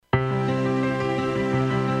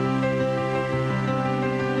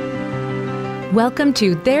Welcome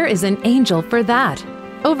to There is an Angel for That.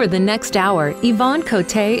 Over the next hour, Yvonne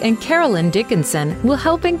Cote and Carolyn Dickinson will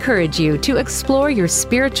help encourage you to explore your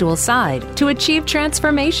spiritual side to achieve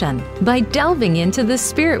transformation by delving into the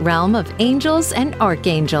spirit realm of angels and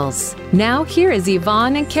archangels. Now, here is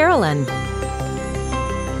Yvonne and Carolyn.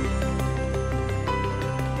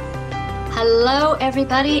 Hello,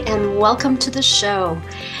 everybody, and welcome to the show.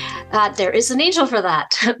 There is an angel for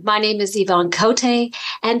that. My name is Yvonne Cote,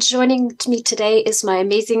 and joining me today is my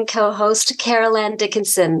amazing co-host, Carolyn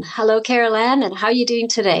Dickinson. Hello, Carolyn, and how are you doing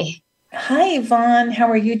today? Hi, Yvonne. How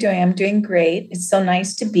are you doing? I'm doing great. It's so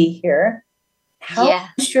nice to be here. How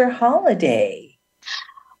was your holiday?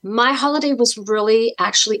 My holiday was really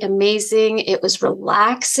actually amazing. It was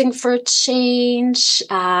relaxing for a change.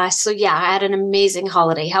 I had an amazing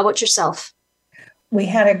holiday. How about yourself? We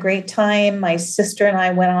had a great time. My sister and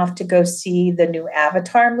I went off to go see the new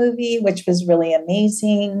Avatar movie, which was really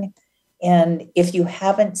amazing. And if you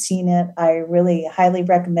haven't seen it, I really highly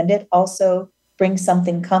recommend it. Also, bring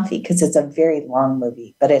something comfy because it's a very long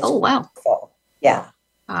movie, but it's wonderful. Yeah.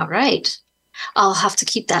 All right. I'll have to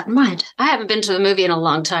keep that in mind. I haven't been to a movie in a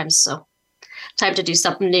long time, so time to do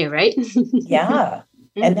something new, right? Yeah.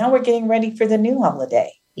 And now we're getting ready for the new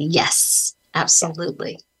holiday. Yes,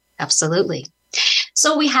 absolutely. Yeah. Absolutely.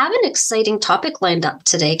 So we have an exciting topic lined up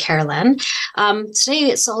today, Carolyn. Today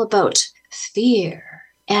it's all about fear,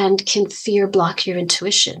 and can fear block your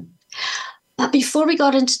intuition? But before we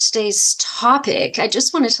got into today's topic, I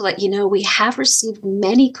just wanted to let you know we have received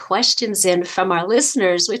many questions in from our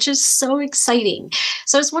listeners, which is so exciting.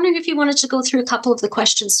 So I was wondering if you wanted to go through a couple of the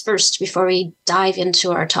questions first before we dive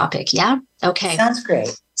into our topic. Yeah? Okay. Sounds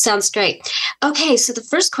great. Sounds great. Okay, so the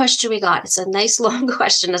first question we got, it's a nice long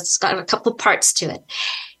question. It's got a couple parts to it.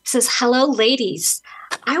 It says, hello, ladies.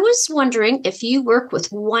 I was wondering if you work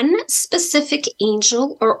with one specific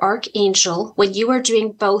angel or archangel when you are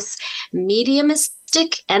doing both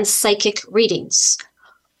mediumistic and psychic readings,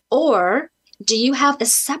 or do you have a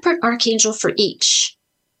separate archangel for each?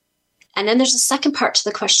 And then there's a second part to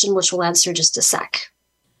the question, which we'll answer in just a sec.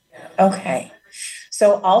 Okay.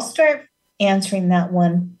 So I'll start answering that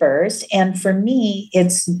one first. And for me,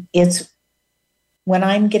 it's when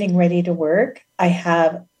I'm getting ready to work, I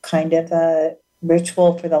have kind of a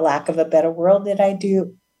ritual, for the lack of a better word, that I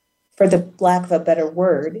do. For the lack of a better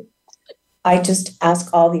word, I just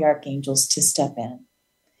ask all the archangels to step in.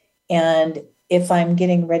 And if I'm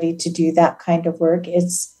getting ready to do that kind of work,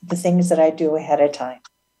 it's the things that I do ahead of time.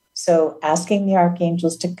 So asking the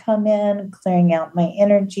archangels to come in, clearing out my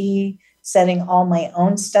energy, setting all my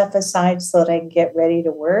own stuff aside so that I can get ready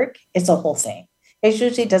to work. It's a whole thing. It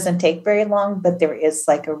usually doesn't take very long, but there is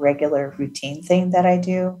like a regular routine thing that I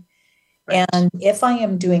do. Right. And if I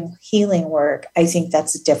am doing healing work, I think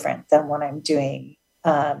that's different than when I'm doing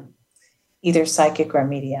either psychic or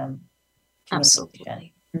medium.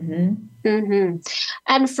 Absolutely. Mm-hmm. Mm-hmm.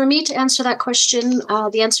 And for me to answer that question,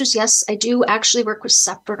 the answer is yes. I do actually work with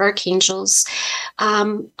separate archangels.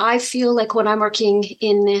 I feel like when I'm working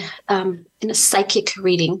in a psychic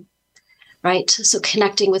reading, right? So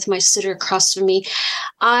connecting with my sitter across from me,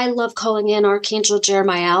 I love calling in Archangel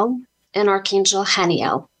Jeremiah and Archangel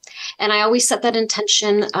Haniel. And I always set that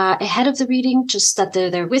intention ahead of the reading, just that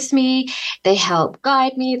they're there with me. They help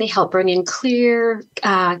guide me. They help bring in clear,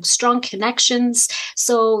 strong connections.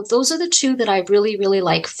 So those are the two that I really, really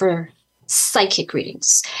like for psychic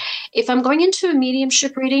readings. If I'm going into a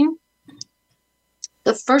mediumship reading,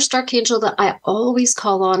 the first archangel that I always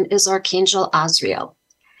call on is Archangel Azrael.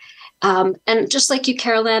 And just like you,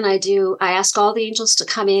 Carolyn, I ask all the angels to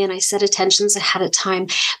come in. I set intentions ahead of time,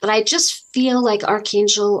 but I just feel like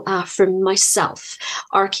Archangel, for myself,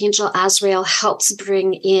 Archangel Azrael helps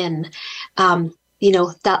bring in,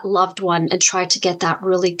 that loved one and try to get that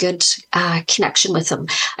really good connection with them.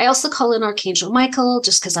 I also call in Archangel Michael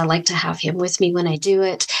just because I like to have him with me when I do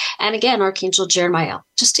it. And again, Archangel Jeremiah,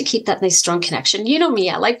 just to keep that nice strong connection. You know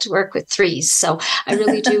me, I like to work with threes. So I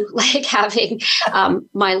really do like having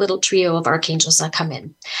my little trio of archangels that come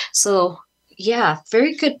in. So yeah,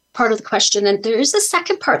 very good part of the question. And there is a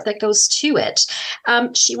second part that goes to it.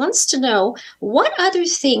 She wants to know, what other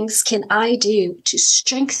things can I do to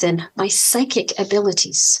strengthen my psychic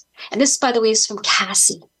abilities? And this, by the way, is from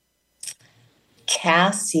Cassie.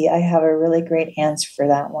 Cassie, I have a really great answer for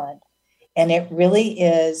that one. And it really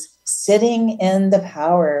is sitting in the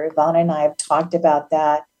power. Yvonne and I have talked about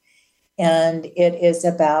that. And it is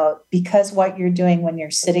about, because what you're doing when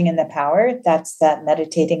you're sitting in the power, that's that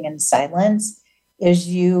meditating in silence, is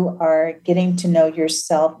you are getting to know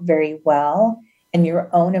yourself very well and your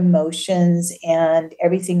own emotions and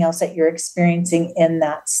everything else that you're experiencing in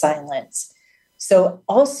that silence. So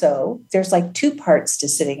also there's like two parts to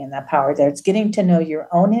sitting in that power. There's getting to know your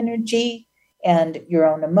own energy and your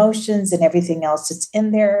own emotions and everything else that's in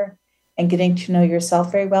there, and getting to know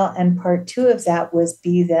yourself very well. And part two of that was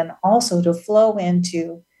be then also to flow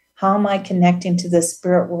into, how am I connecting to the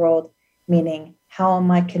spirit world? Meaning, how am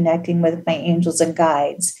I connecting with my angels and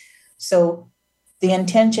guides? So the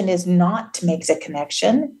intention is not to make the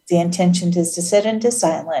connection. The intention is to sit into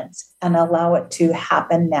silence and allow it to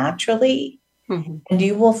happen naturally. Mm-hmm. And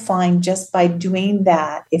you will find just by doing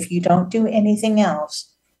that, if you don't do anything else,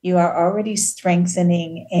 you are already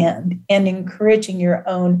strengthening and encouraging your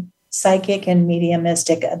own psychic and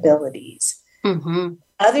mediumistic abilities. Mm-hmm.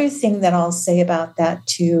 Other thing that I'll say about that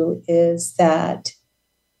too is that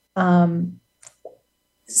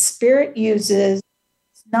spirit uses,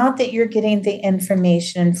 not that you're getting the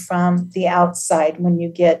information from the outside when you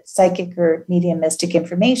get psychic or mediumistic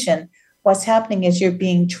information. What's happening is you're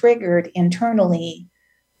being triggered internally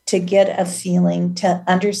to get a feeling, to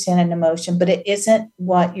understand an emotion, but it isn't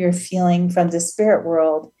what you're feeling from the spirit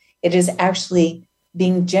world. It is actually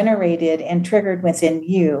being generated and triggered within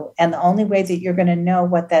you. And the only way that you're going to know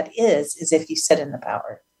what that is if you sit in the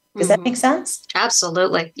power. Does that make sense?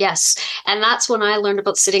 Absolutely. Yes. And that's when I learned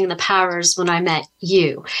about sitting in the powers, when I met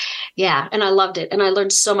you. Yeah. And I loved it. And I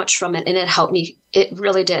learned so much from it. And it helped me. It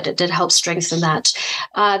really did. It did help strengthen that.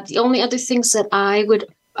 The only other things that I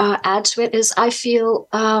would add to it is I feel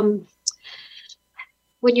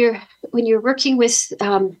when you're working with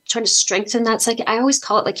trying to strengthen that psychic, I always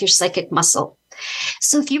call it like your psychic muscle.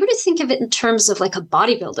 So if you were to think of it in terms of like a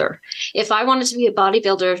bodybuilder, if I wanted to be a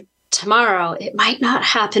bodybuilder tomorrow, it might not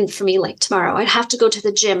happen for me like tomorrow. I'd have to go to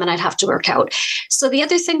the gym and I'd have to work out. So the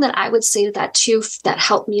other thing that I would say to that too, that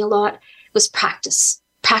helped me a lot, was practice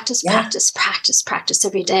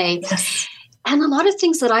every day. Yes. And a lot of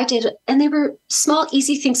things that I did, and they were small,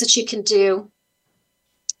 easy things that you can do.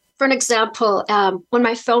 For an example, when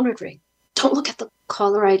my phone would ring, don't look at the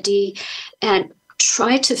caller ID and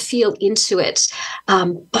try to feel into it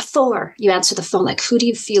before you answer the phone. Like, who do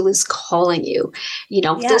you feel is calling you?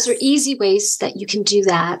 Yes. Those are easy ways that you can do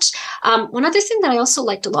that. One other thing that I also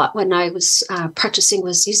liked a lot when I was practicing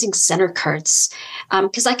was using center cards,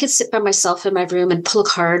 because I could sit by myself in my room and pull a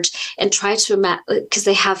card and try to because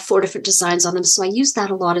they have 4 different designs on them. So I used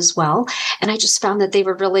that a lot as well. And I just found that they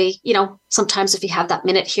were really, sometimes if you have that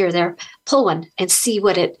minute here or there, pull one and see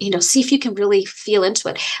what it, see if you can really feel into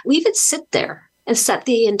it. Leave it sit there and set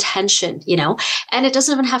the intention, and it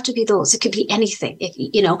doesn't even have to be those. It could be anything,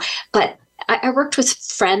 but I worked with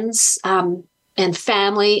friends and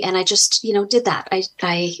family, and I just, did that.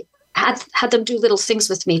 I had them do little things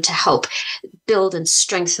with me to help build and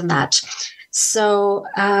strengthen that. So,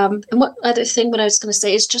 and what other thing, what I was going to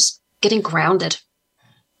say is just getting grounded.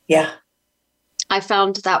 Yeah. I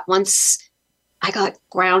found that once I got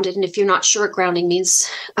grounded, and if you're not sure what grounding means,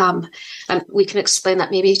 we can explain that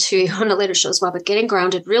maybe to you on a later show as well, but getting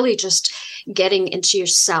grounded, really just getting into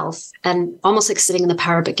yourself, and almost like sitting in the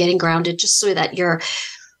power, but getting grounded just so that you're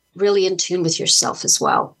really in tune with yourself as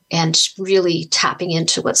well, and really tapping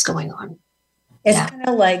into what's going on. It's kind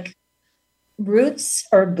of like roots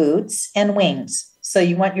or boots and wings. So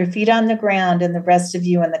you want your feet on the ground and the rest of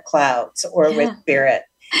you in the clouds or with spirit.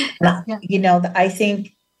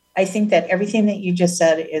 I think that everything that you just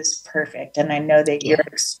said is perfect. And I know that you're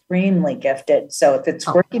extremely gifted. So if it's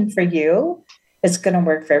working for you, it's going to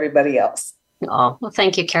work for everybody else. Oh, well,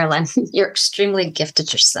 thank you, Carolyn. You're extremely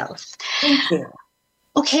gifted yourself. Thank you.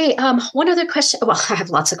 Okay. One other question. Well, I have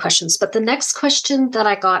lots of questions, but the next question that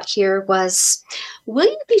I got here was, will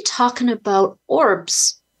you be talking about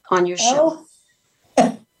orbs on your show?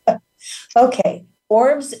 Okay.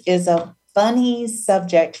 Orbs is a funny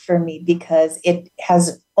subject for me because it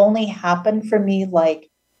has only happened for me like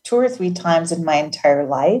 2 or 3 times in my entire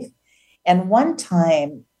life. And one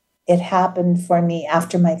time it happened for me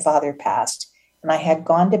after my father passed, and I had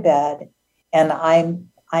gone to bed, and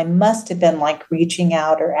I must have been like reaching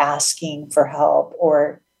out or asking for help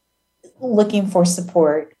or looking for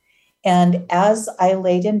support. And as I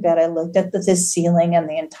laid in bed, I looked at the ceiling, and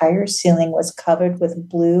the entire ceiling was covered with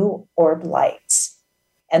blue orb lights.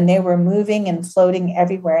 And they were moving and floating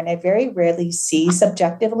everywhere. And I very rarely see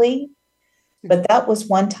subjectively, but that was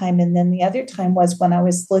one time. And then the other time was when I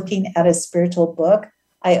was looking at a spiritual book.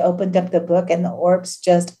 I opened up the book, and the orbs,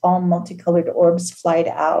 just all multicolored orbs, flied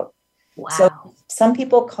out. Wow. So some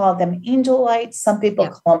people call them angel lights. Some people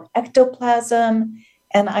call them ectoplasm.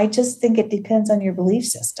 And I just think it depends on your belief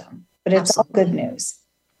system, but it's all good news.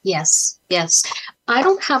 Yes. I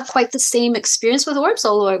don't have quite the same experience with orbs,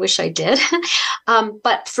 although I wish I did.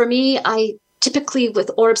 But for me, I typically with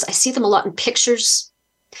orbs, I see them a lot in pictures.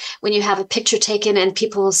 when you have a picture taken and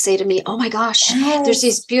people will say to me, oh my gosh, there's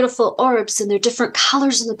these beautiful orbs and they're different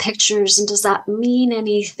colors in the pictures. And does that mean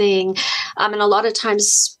anything? And a lot of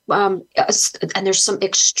times, and there's some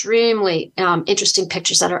extremely interesting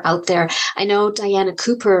pictures that are out there. I know Diana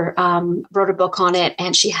Cooper wrote a book on it,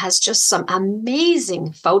 and she has just some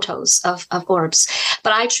amazing photos of orbs.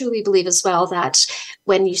 But I truly believe as well that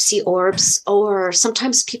when you see orbs, or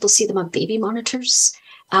sometimes people see them on baby monitors,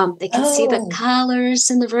 they can see the colors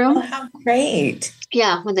in the room. Oh, how great.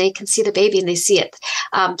 Yeah, when they can see the baby and they see it.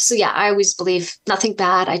 So yeah, I always believe nothing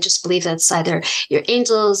bad. I just believe that it's either your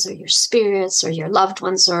angels or your spirits or your loved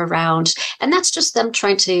ones are around. And that's just them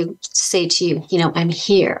trying to say to you, I'm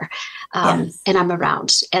here and I'm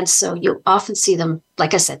around. And so you often see them,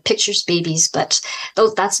 like I said, pictures, babies, but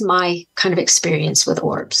that's my kind of experience with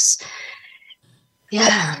orbs.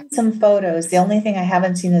 Yeah. Some photos. The only thing I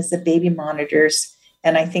haven't seen is the baby monitors.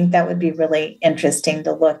 And I think that would be really interesting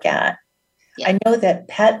to look at. Yeah. I know that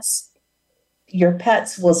your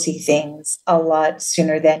pets will see things a lot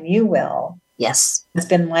sooner than you will. Yes. It's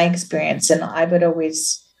been my experience. And I would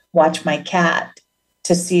always watch my cat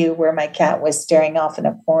to see where my cat was staring off in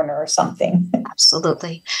a corner or something.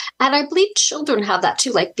 Absolutely. And I believe children have that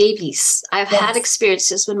too, like babies. I've had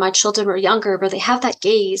experiences when my children were younger where they have that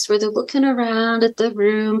gaze, where they're looking around at the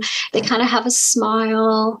room. They kind of have a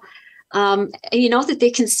smile. And you know that they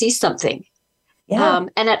can see something. Yeah.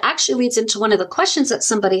 And it actually leads into one of the questions that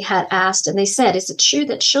somebody had asked. And they said, is it true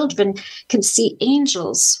that children can see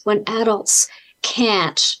angels when adults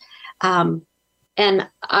can't? And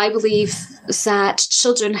I believe that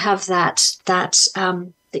children have that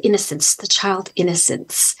the innocence, the child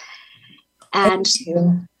innocence. And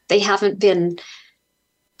they haven't been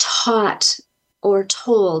taught or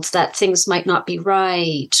told that things might not be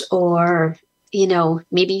right, or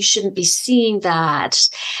maybe you shouldn't be seeing that.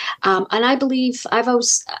 And I believe I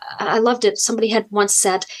loved it. Somebody had once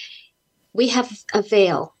said, we have a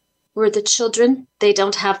veil where the children, they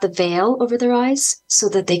don't have the veil over their eyes so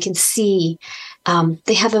that they can see.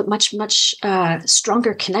 They have a much, much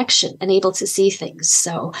stronger connection and able to see things.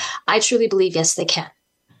 So I truly believe, yes, they can.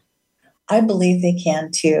 I believe they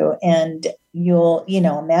can too. And you'll,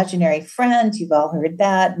 imaginary friends, you've all heard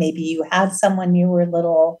that. Maybe you had someone you were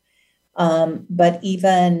little. But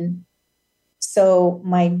even so,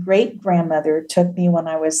 my great grandmother took me when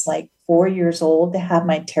I was like 4 years old to have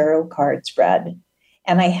my tarot cards read.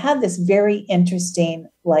 And I had this very interesting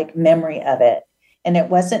memory of it. And it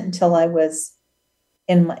wasn't until I was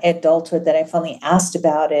in my adulthood that I finally asked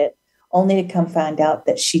about it, only to come find out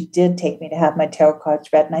that she did take me to have my tarot cards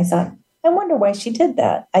read. And I thought, I wonder why she did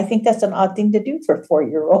that. I think that's an odd thing to do for a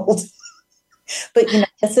 4-year-old. But,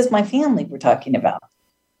 this is my family we're talking about.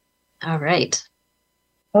 All right.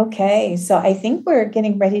 Okay, so I think we're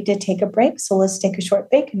getting ready to take a break. So let's take a short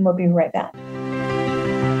break and we'll be right back.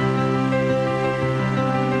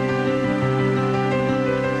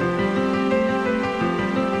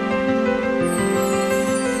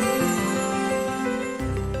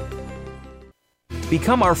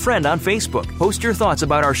 Become our friend on Facebook. Post your thoughts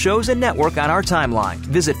about our shows and network on our timeline.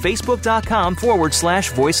 Visit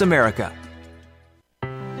facebook.com/Voice America.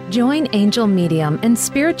 Join angel medium and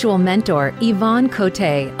spiritual mentor Yvonne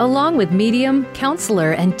Cote, along with medium,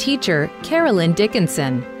 counselor, and teacher Carolyn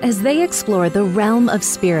Dickinson, as they explore the realm of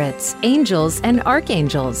spirits, angels, and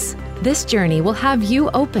archangels. This journey will have you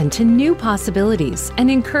open to new possibilities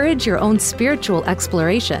and encourage your own spiritual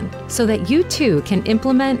exploration so that you too can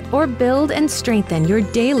implement or build and strengthen your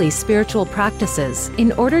daily spiritual practices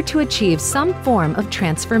in order to achieve some form of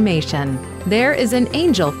transformation. There is an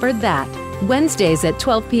angel for that. Wednesdays at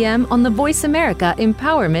 12 p.m. on the Voice America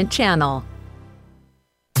Empowerment Channel.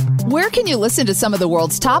 Where can you listen to some of the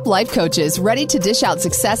world's top life coaches ready to dish out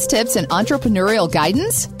success tips and entrepreneurial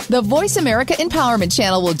guidance? The Voice America Empowerment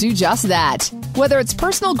Channel will do just that. Whether it's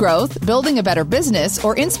personal growth, building a better business,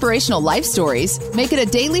 or inspirational life stories, make it a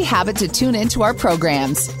daily habit to tune into our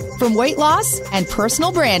programs. From weight loss and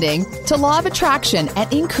personal branding to law of attraction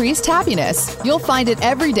and increased happiness, you'll find it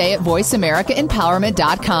every day at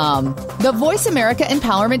VoiceAmericaEmpowerment.com. The Voice America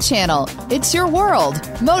Empowerment Channel. It's your world.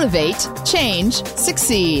 Motivate, change,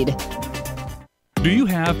 succeed. Do you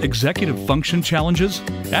have executive function challenges?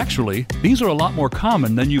 Actually, these are a lot more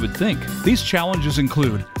common than you would think. These challenges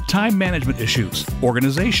include time management issues,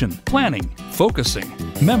 organization, planning, focusing,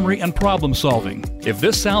 memory, and problem solving. If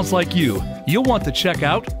this sounds like you, you'll want to check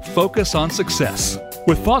out Focus on Success.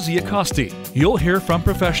 With Fawzia Costi, you'll hear from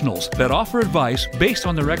professionals that offer advice based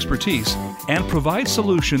on their expertise and provide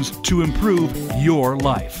solutions to improve your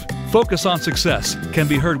life. Focus on Success can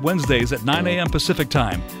be heard Wednesdays at 9 a.m. Pacific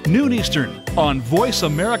Time, noon Eastern, on Voice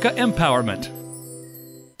America Empowerment.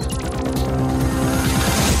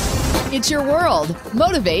 It's your world.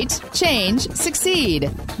 Motivate, change,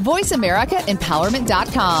 succeed.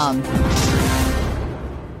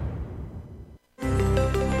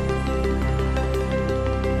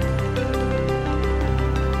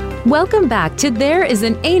 Welcome back to There is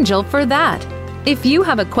an Angel for That. If you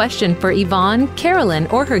have a question for Yvonne, Carolyn,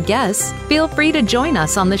 or her guests, feel free to join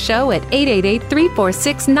us on the show at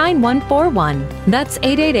 888-346-9141. That's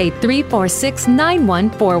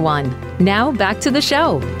 888-346-9141. Now back to the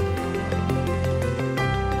show.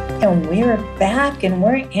 And we're back and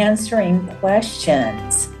we're answering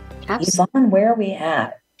questions. Absolutely. Yvonne, where are we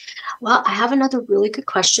at? Well, I have another really good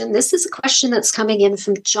question. This is a question that's coming in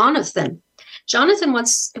from Jonathan. Jonathan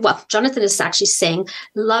is actually saying,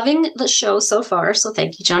 loving the show so far. So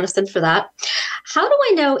thank you, Jonathan, for that. How do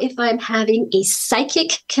I know if I'm having a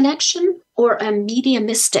psychic connection or a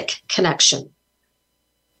mediumistic connection?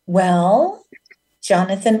 Well,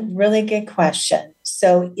 Jonathan, really good question.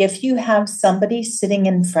 So if you have somebody sitting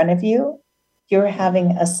in front of you, you're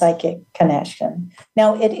having a psychic connection.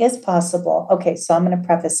 Now, it is possible. Okay, so I'm going to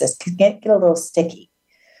preface this to get a little sticky.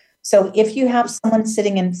 So if you have someone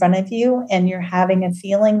sitting in front of you and you're having a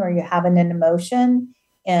feeling or you're having an emotion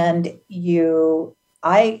and if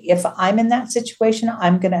I'm in that situation,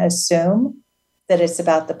 I'm going to assume that it's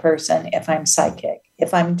about the person if I'm psychic,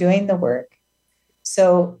 if I'm doing the work.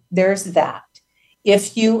 So there's that.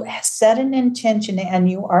 If you set an intention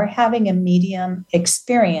and you are having a medium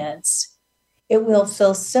experience, it will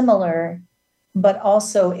feel similar, but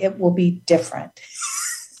also it will be different.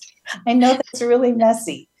 I know that's really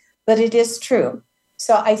messy, but it is true.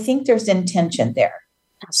 So I think there's intention there.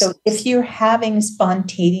 So if you're having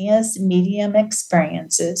spontaneous medium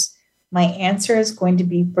experiences, my answer is going to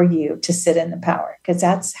be for you to sit in the power, because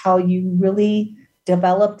that's how you really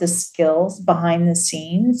develop the skills behind the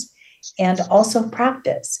scenes and also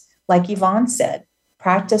practice. Like Yvonne said,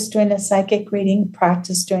 practice doing a psychic reading,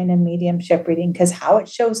 practice doing a mediumship reading, because how it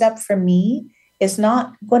shows up for me is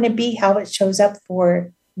not going to be how it shows up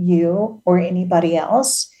for you or anybody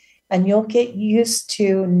else. And you'll get used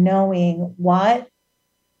to knowing what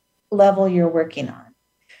level you're working on.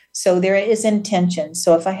 So there is intention.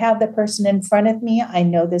 So if I have the person in front of me, I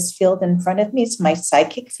know this field in front of me is my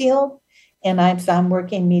psychic field. And if I'm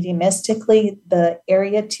working mediumistically, the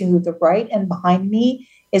area to the right and behind me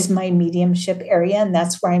is my mediumship area. And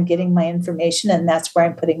that's where I'm getting my information. And that's where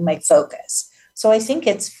I'm putting my focus. So I think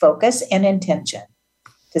it's focus and intention.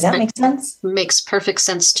 Does that make sense? Makes perfect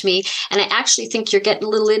sense to me. And I actually think you're getting a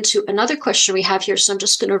little into another question we have here. So I'm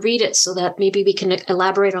just going to read it so that maybe we can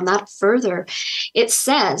elaborate on that further. It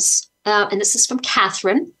says, and this is from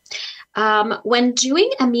Catherine, when doing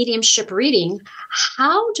a mediumship reading,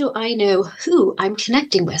 how do I know who I'm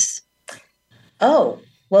connecting with? Oh,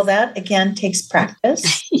 well, that again takes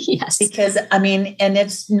practice. Yes. Because, and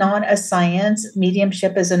it's not a science.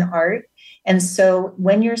 Mediumship is an art. And so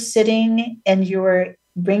when you're sitting and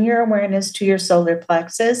bring your awareness to your solar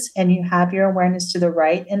plexus and you have your awareness to the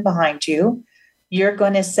right and behind you, you're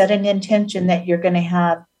going to set an intention that you're going to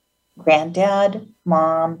have granddad,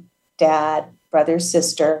 mom, dad, brother,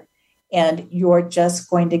 sister, and you're just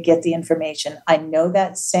going to get the information. I know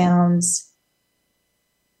that sounds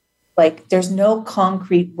like there's no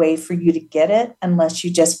concrete way for you to get it unless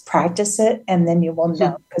you just practice it, and then you will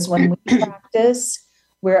know. Because when we practice,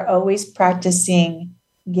 we're always practicing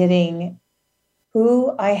getting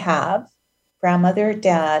who I have, grandmother,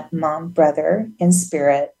 dad, mom, brother, in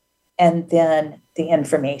spirit, and then the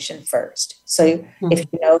information first. So if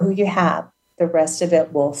you know who you have, the rest of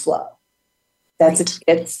it will flow.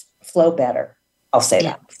 It's flow better. I'll say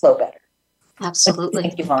that, flow better. Absolutely.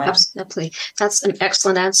 Thank you, Yvonne. Absolutely. That's an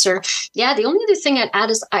excellent answer. Yeah, the only other thing I'd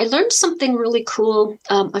add is I learned something really cool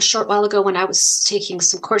a short while ago when I was taking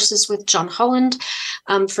some courses with John Holland,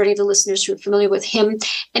 for any of the listeners who are familiar with him.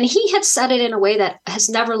 And he had said it in a way that has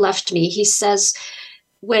never left me. He says,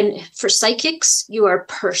 for psychics, you are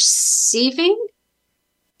perceiving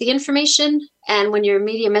the information, and when you're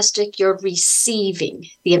mediumistic, you're receiving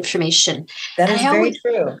the information. That is very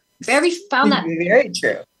true. Found that very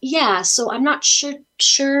true. Yeah, so I'm not sure.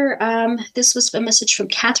 This was a message from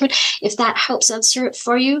Catherine. If that helps answer it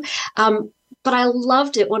for you, but I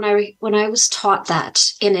loved it when I was taught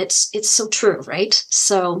that, and it's so true, right?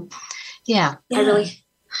 So, yeah. I really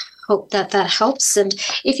hope that helps. And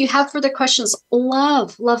if you have further questions,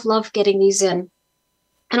 love getting these in.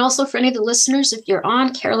 And also for any of the listeners, if you're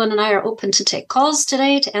on, Carolyn and I are open to take calls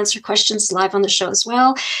today to answer questions live on the show as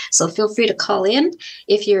well. So feel free to call in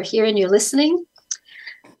if you're here and you're listening.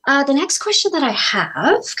 The next question that I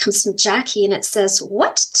have comes from Jackie, and it says,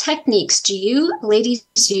 what techniques do you ladies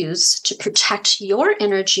use to protect your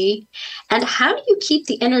energy, and how do you keep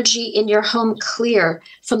the energy in your home clear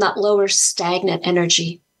from that lower stagnant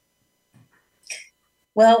energy?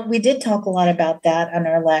 Well, we did talk a lot about that on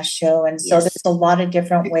our last show, and so there's a lot of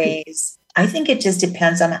different ways. I think it just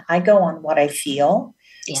depends on, I go on what I feel.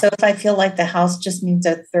 Yeah. So if I feel like the house just needs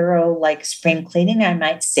a thorough, like, spring cleaning, I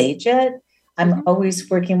might sage it. I'm always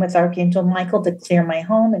working with Archangel Michael to clear my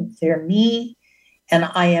home and clear me. And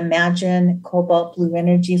I imagine cobalt blue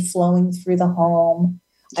energy flowing through the home.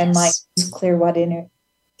 Yes. I might just clear what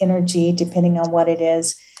energy, depending on what it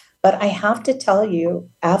is. But I have to tell you,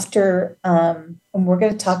 after, and we're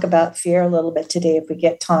going to talk about fear a little bit today if we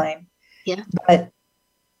get time. Yeah. But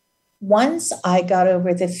once I got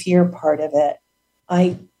over the fear part of it,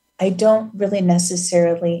 I don't really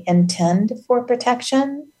necessarily intend for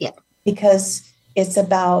protection. Yeah. Because it's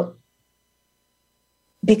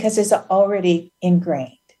already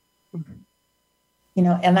ingrained, you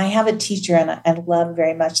know, and I have a teacher and I love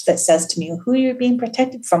very much that says to me, who you're being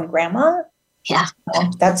protected from, Grandma? Yeah. Well,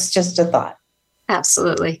 that's just a thought.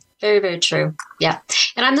 Absolutely. Very, very true. Yeah.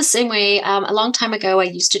 And I'm the same way. A long time ago, I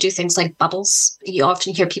used to do things like bubbles. You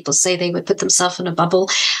often hear people say they would put themselves in a bubble.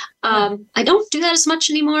 I don't do that as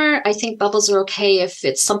much anymore. I think bubbles are okay if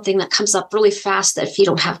it's something that comes up really fast, that if you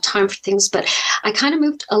don't have time for things. But I kind of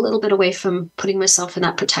moved a little bit away from putting myself in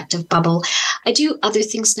that protective bubble. I do other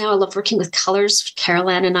things now. I love working with colors.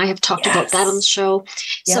 Carol-Ann and I have talked about that on the show.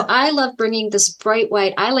 Yeah. So I love bringing this bright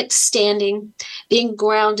white. I like standing, being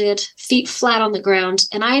grounded, feet flat on the ground.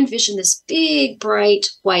 And I envision this big, bright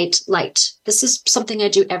white light. This is something I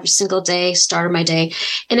do every single day, start of my day,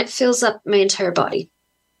 and it fills up my entire body.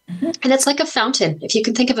 And it's like a fountain, if you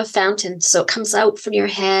can think of a fountain. So it comes out from your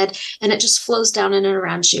head and it just flows down in and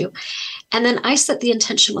around you. And then I set the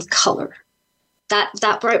intention with color.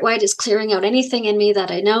 That bright white is clearing out anything in me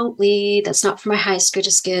that I know, that's not for my highest,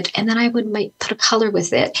 greatest good. And then I might put a color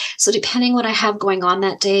with it. So depending what I have going on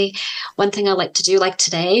that day, one thing I like to do, like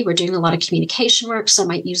today, we're doing a lot of communication work. So I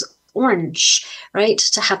might use orange, right?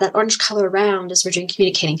 To have that orange color around as we're doing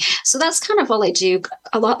communicating. So that's kind of all I do.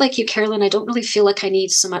 A lot like you, Carolyn, I don't really feel like I need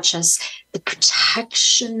so much as the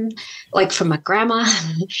protection, like from my grandma.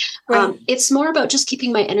 Right. It's more about just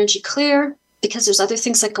keeping my energy clear, because there's other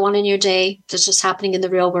things that go on in your day that's just happening in the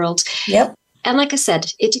real world. Yep. And like I said,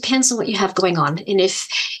 it depends on what you have going on. And if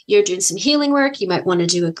you're doing some healing work, you might want to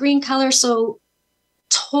do a green color. So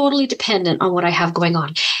totally dependent on what I have going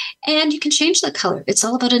on. And you can change the color. It's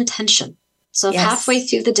all about intention. So if halfway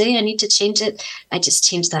through the day I need to change it, I just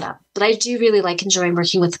change that up. But I do really like enjoying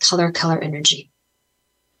working with color energy.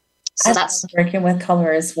 So that's working with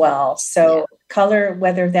color as well. So color,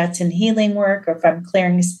 whether that's in healing work or if I'm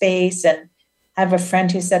clearing space. And I have a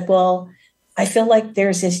friend who said, well, I feel like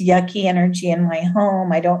there's this yucky energy in my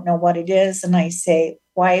home. I don't know what it is. And I say,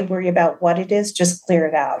 why worry about what it is? Just clear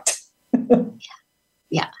it out.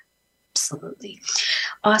 Yeah, absolutely.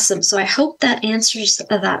 Awesome. So I hope that answers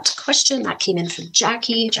that question that came in from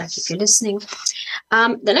Jackie. Jackie, if you're listening.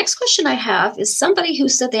 The next question I have is somebody who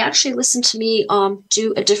said they actually listened to me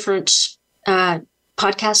do a different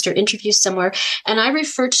podcast or interview somewhere, and I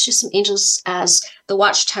referred to some angels as the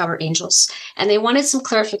Watchtower angels, and they wanted some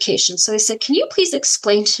clarification. So they said, can you please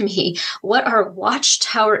explain to me what are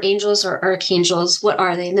Watchtower angels or archangels? What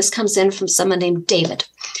are they? And this comes in from someone named David.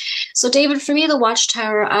 So David, for me, the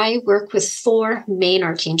Watchtower, I work with 4 main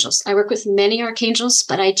archangels. I work with many archangels,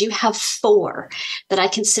 but I do have 4 that I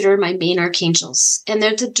consider my main archangels, and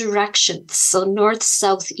they're the directions. So north,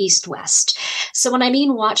 south, east, west. So when I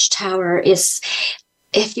mean Watchtower is,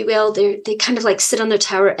 if you will, they kind of like sit on their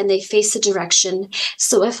tower and they face a direction.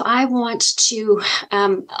 So if I want to,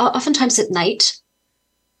 oftentimes at night,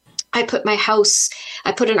 I put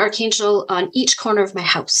an archangel on each corner of my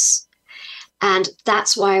house. And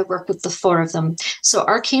that's why I work with the 4 of them. So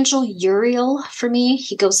Archangel Uriel, for me,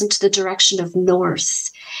 he goes into the direction of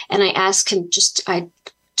north. And I ask him, I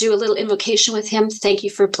do a little invocation with him. Thank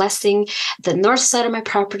you for blessing the north side of my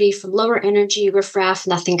property from lower energy, riffraff,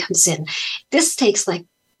 nothing comes in. This takes like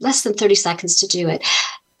less than 30 seconds to do it.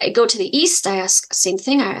 I go to the east. I ask, same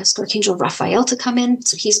thing. I ask Archangel Raphael to come in.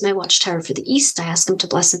 So he's my watchtower for the east. I ask him to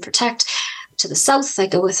bless and protect. To the south, I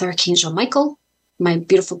go with Archangel Michael, my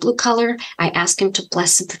beautiful blue color. I ask him to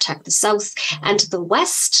bless and protect the south. And to the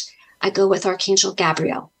west, I go with Archangel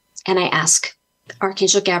Gabriel. And I ask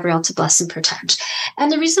Archangel Gabriel to bless and protect.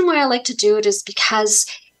 And the reason why I like to do it is because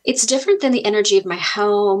it's different than the energy of my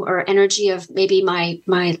home or energy of maybe my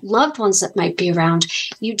loved ones that might be around.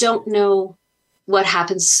 You don't know what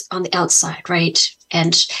happens on the outside, right?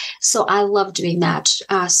 And so I love doing that.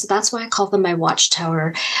 So that's why I call them my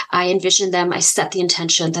watchtower. I envision them. I set the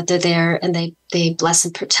intention that they're there, and they bless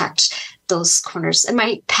and protect those corners. And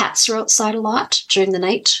my pets are outside a lot during the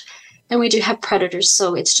night, and we do have predators.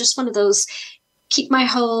 So it's just one of those, keep my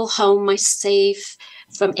whole home, my safe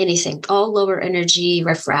from anything, all lower energy,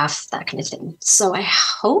 riffraff, that kind of thing. So I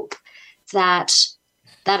hope that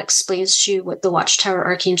explains to you what the watchtower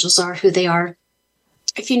archangels are, who they are.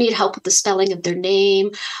 If you need help with the spelling of their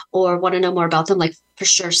name or want to know more about them, like, for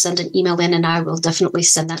sure, send an email in and I will definitely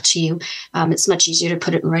send that to you. It's much easier to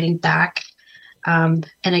put it in writing back. And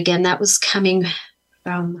again, that was coming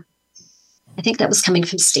from, I think that was coming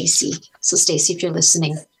from Stacy. So Stacy, if you're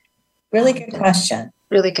listening. Really good question.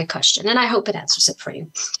 Really good question. And I hope it answers it for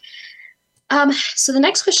you. So the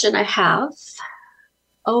next question I have,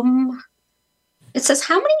 it says,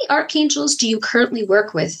 how many archangels do you currently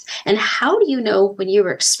work with? And how do you know when you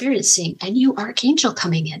are experiencing a new archangel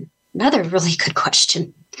coming in? Another really good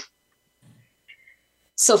question.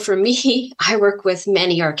 So for me, I work with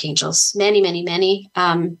many archangels, many.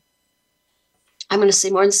 I'm going to say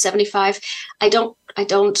more than 75. I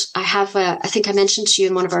think I mentioned to you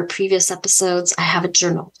in one of our previous episodes, I have a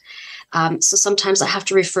journal. So sometimes I have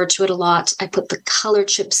to refer to it a lot. I put the color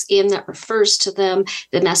chips in that refers to them,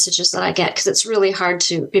 the messages that I get, because it's really hard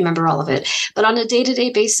to remember all of it. But on a day-to-day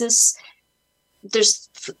basis, there's,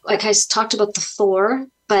 like I talked about, the 4,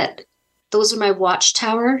 but those are my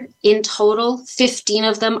watchtower. In total, 15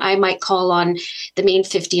 of them, I might call on the main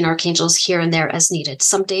 15 archangels here and there as needed.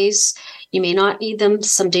 Some days you may not need them.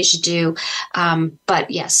 Some days you do.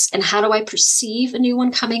 But yes. And how do I perceive a new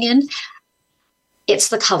one coming in? It's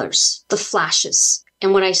the colors, the flashes.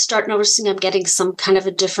 And when I start noticing I'm getting some kind of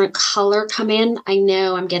a different color come in, I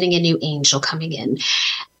know I'm getting a new angel coming in.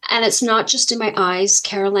 And it's not just in my eyes,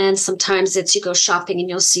 Carol Ann. Sometimes it's, you go shopping and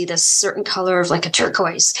you'll see this certain color of like a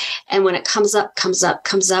turquoise. And when it comes up,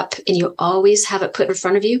 and you always have it put in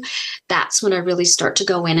front of you, that's when I really start to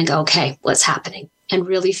go in and go, okay, what's happening? And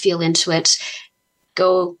really feel into it.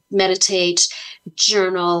 Go meditate,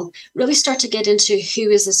 journal, really start to get into who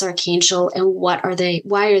is this archangel and why are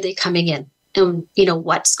they coming in? And,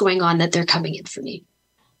 what's going on that they're coming in for me?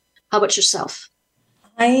 How about yourself?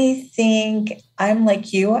 I think I'm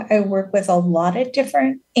like you. I work with a lot of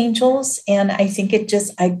different angels, and I think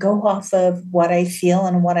I go off of what I feel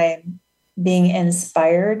and what I'm being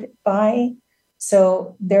inspired by.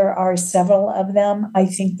 So there are several of them. I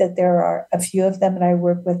think that there are a few of them that I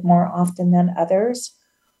work with more often than others,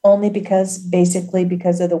 only because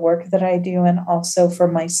of the work that I do and also for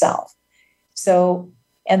myself. So,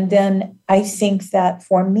 and then I think that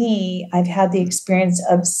for me, I've had the experience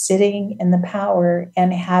of sitting in the power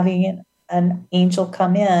and having an angel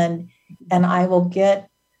come in, and I will get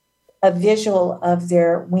a visual of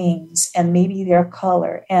their wings and maybe their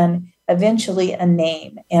color and eventually a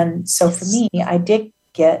name. And so for me, I did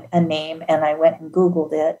get a name, and I went and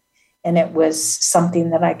Googled it, and it was something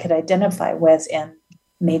that I could identify with and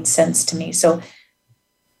made sense to me. So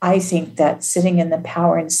I think that sitting in the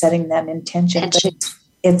power and setting that intention,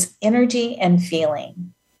 it's energy and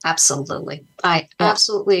feeling. Absolutely. I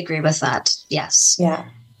absolutely agree with that. Yes. Yeah.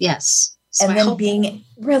 Yes. So and then being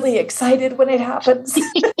really excited when it happens.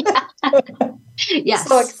 Yes.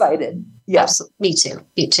 So excited. Yeah. Me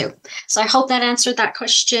too. So I hope that answered that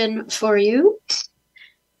question for you.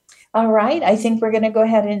 All right. I think we're going to go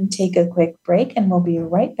ahead and take a quick break, and we'll be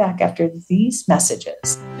right back after these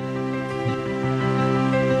messages.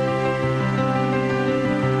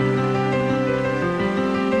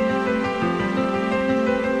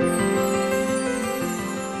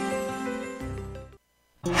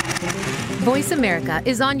 Voice America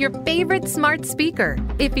is on your favorite smart speaker.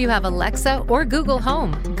 If you have Alexa or Google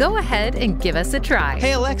Home, go ahead and give us a try.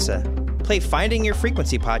 Hey Alexa, play Finding Your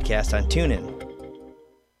Frequency podcast on TuneIn.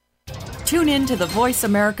 Tune in to the Voice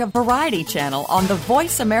America Variety channel on the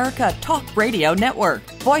Voice America Talk Radio Network.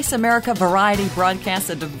 Voice America Variety broadcasts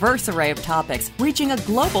a diverse array of topics, reaching a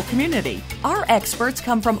global community. Our experts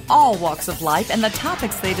come from all walks of life, and the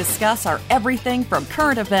topics they discuss are everything from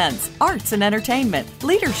current events, arts and entertainment,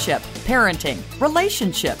 leadership, parenting,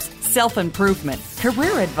 relationships, self-improvement,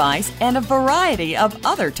 career advice, and a variety of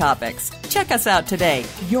other topics. Check us out today.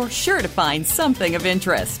 You're sure to find something of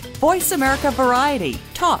interest. Voice America Variety.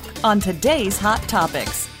 Talk on today's hot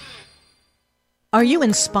topics. Are you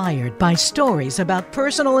inspired by stories about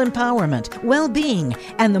personal empowerment, well-being,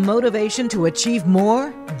 and the motivation to achieve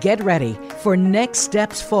more? Get ready for Next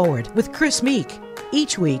Steps Forward with Chris Meek.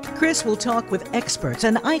 Each week, Chris will talk with experts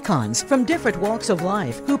and icons from different walks of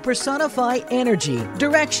life who personify energy,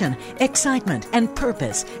 direction, excitement, and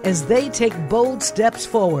purpose as they take bold steps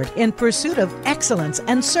forward in pursuit of excellence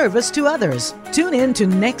and service to others. Tune in to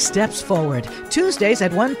Next Steps Forward, Tuesdays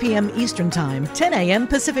at 1 p.m. Eastern Time, 10 a.m.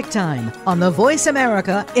 Pacific Time, on the Voice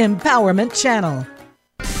America Empowerment Channel.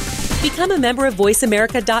 Become a member of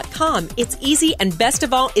VoiceAmerica.com. It's easy, and best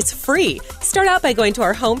of all, it's free. Start out by going to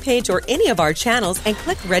our homepage or any of our channels and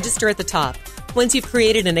click register at the top. Once you've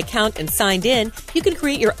created an account and signed in, you can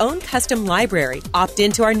create your own custom library, opt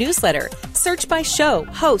into our newsletter, search by show,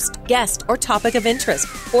 host, guest, or topic of interest,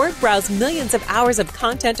 or browse millions of hours of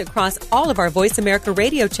content across all of our Voice America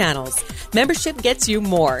radio channels. Membership gets you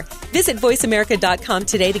more. Visit VoiceAmerica.com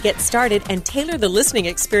today to get started and tailor the listening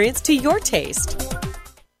experience to your taste.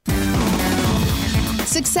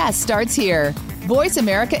 Success starts here.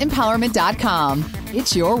 VoiceAmericaEmpowerment.com.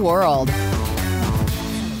 It's your world.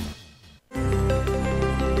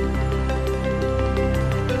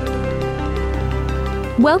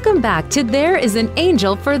 Welcome back to There is an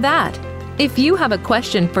Angel for That. If you have a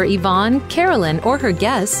question for Yvonne, Carolyn, or her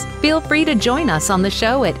guests, feel free to join us on the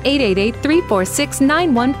show at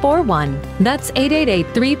 888-346-9141. That's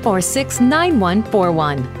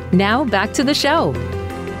 888-346-9141. Now back to the show.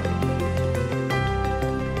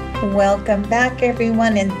 Welcome back,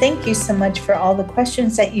 everyone, and thank you so much for all the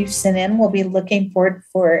questions that you've sent in. We'll be looking forward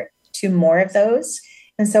to more of those.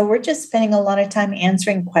 And so we're just spending a lot of time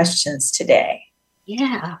answering questions today.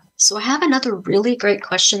 Yeah. So I have another really great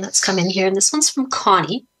question that's come in here, and this one's from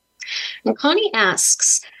Connie. And Connie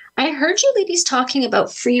asks, I heard you ladies talking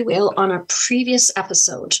about free will on a previous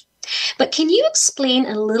episode, but can you explain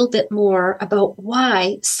a little bit more about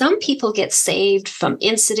why some people get saved from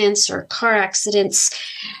incidents or car accidents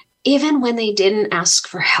even when they didn't ask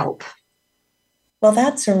for help? Well,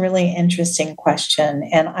 that's a really interesting question.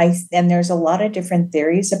 And there's a lot of different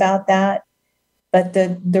theories about that. But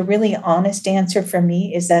the really honest answer for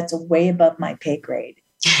me is that's way above my pay grade.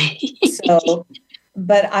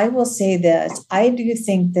 But I will say this. I do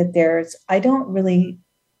think that I don't really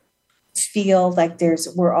feel like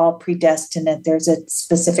we're all predestined, that there's a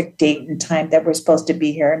specific date and time that we're supposed to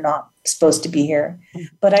be here, not supposed to be here.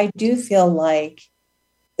 But I do feel like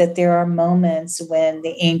that there are moments when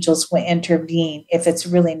the angels will intervene if it's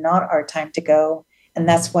really not our time to go. And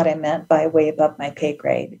that's what I meant by way above my pay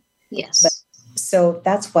grade. Yes. So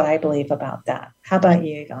that's what I believe about that. How about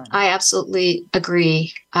you, Yvonne? I absolutely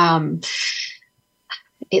agree.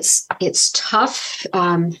 It's tough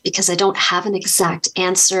because I don't have an exact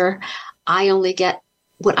answer. I only get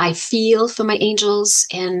what I feel from my angels.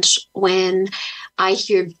 And when I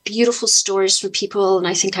hear beautiful stories from people, and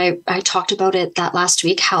I think I talked about it that last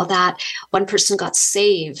week, how that one person got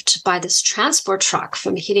saved by this transport truck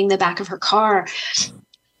from hitting the back of her car.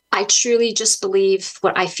 I truly just believe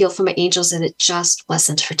what I feel from my angels, and it just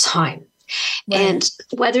wasn't her time. Right. And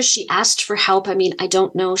whether she asked for help, I mean, I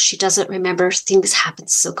don't know. She doesn't remember. Things happen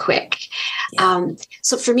so quick. Yeah.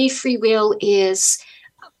 So for me, free will is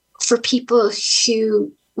for people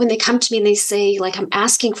who, when they come to me and they say, like, I'm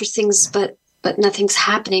asking for things, but nothing's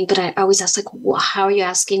happening. But I always ask, like, well, how are you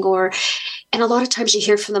asking? And a lot of times you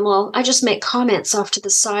hear from them, well, I just make comments off to the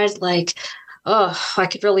side, like, oh, I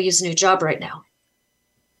could really use a new job right now.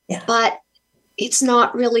 Yeah. But it's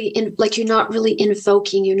not really you're not really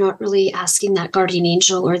invoking, you're not really asking that guardian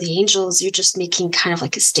angel or the angels, you're just making kind of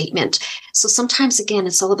like a statement. So sometimes, again,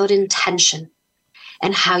 it's all about intention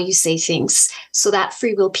and how you say things. So that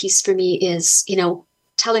free will piece for me is,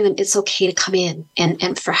 telling them it's okay to come in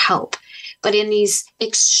and for help. But in these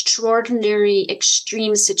extraordinary,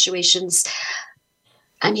 extreme situations,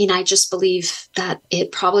 I mean, I just believe that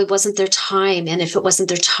it probably wasn't their time. And if it wasn't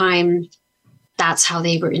their time, that's how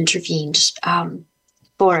they were intervened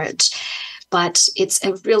for it. But it's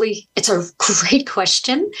a great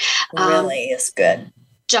question. Really is good.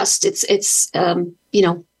 Just it's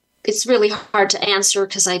really hard to answer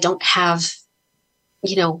because I don't have,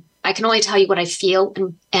 I can only tell you what I feel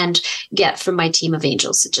and get from my team of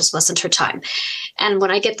angels. It just wasn't her time. And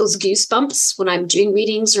when I get those goosebumps when I'm doing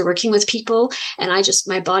readings or working with people, and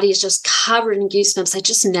my body is just covered in goosebumps, I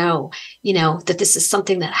just know, that this is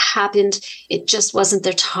something that happened. It just wasn't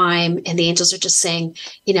their time. And the angels are just saying,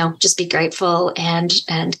 just be grateful and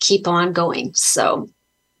keep on going. So,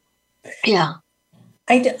 yeah.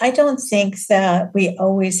 I don't think that we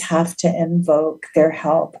always have to invoke their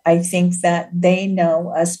help. I think that they know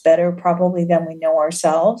us better probably than we know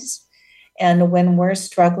ourselves. And when we're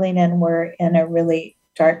struggling and we're in a really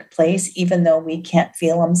dark place, even though we can't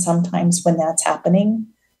feel them sometimes when that's happening,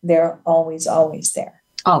 they're always, always there.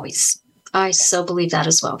 Always. I so believe that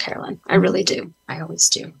as well, Carolyn. I really do. I always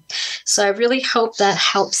do. So I really hope that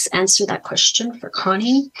helps answer that question for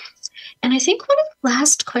Connie. And I think one of the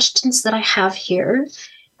last questions that I have here,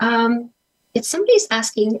 it's somebody's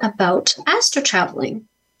asking about astro traveling.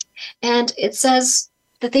 And it says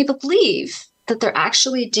that they believe that they're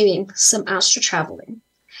actually doing some astro traveling.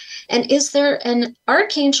 And is there an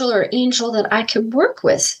archangel or angel that I can work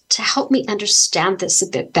with to help me understand this a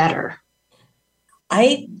bit better?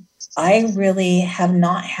 I really have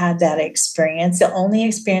not had that experience. The only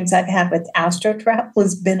experience I've had with astro travel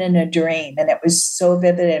has been in a dream, and it was so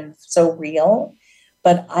vivid and so real.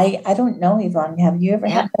 But I don't know, Yvonne, have you ever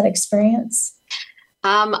had that experience?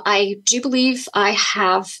 I do believe I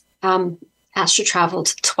have astro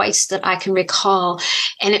traveled twice that I can recall.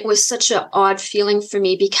 And it was such an odd feeling for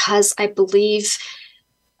me because I believe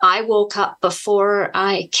I woke up before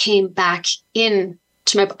I came back in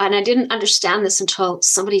to my, and I didn't understand this until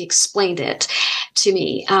somebody explained it to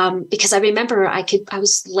me. Because I remember I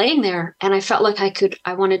was laying there and I felt like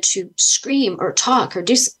I wanted to scream or talk or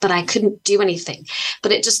do, but I couldn't do anything.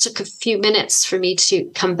 But it just took a few minutes for me to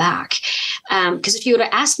come back. Because if you would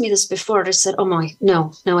have asked me this before, I'd have said,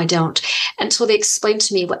 no, I don't. Until they explained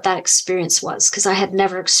to me what that experience was, because I had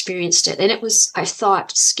never experienced it. And it was, I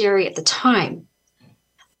thought, scary at the time.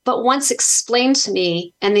 But once explained to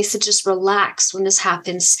me, and they said, just relax when this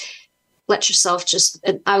happens, let yourself just,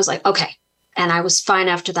 I was like, okay. And I was fine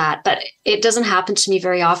after that. But it doesn't happen to me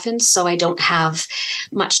very often, so I don't have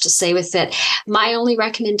much to say with it. My only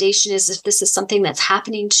recommendation is if this is something that's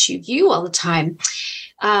happening to you all the time,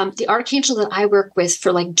 the archangel that I work with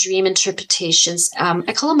for like dream interpretations,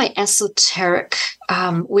 I call him my esoteric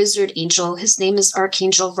wizard angel. His name is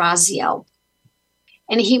Archangel Raziel.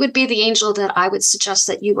 And he would be the angel that I would suggest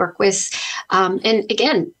that you work with. And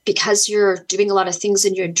again, because you're doing a lot of things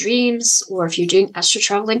in your dreams, or if you're doing astro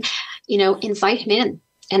traveling, invite him in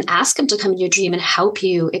and ask him to come in your dream and help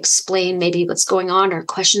you explain maybe what's going on or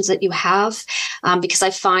questions that you have. Because I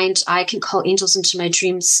find I can call angels into my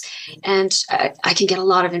dreams and I can get a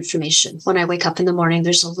lot of information. When I wake up in the morning,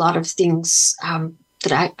 there's a lot of things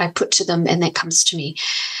that I put to them and that comes to me.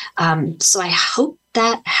 So I hope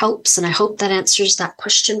that helps, and I hope that answers that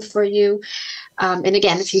question for you. And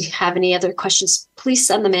again, if you have any other questions, please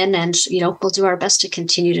send them in, and we'll do our best to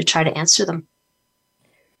continue to try to answer them.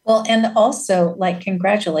 Well, and also,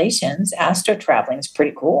 congratulations, astro traveling is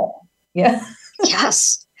pretty cool. Yeah.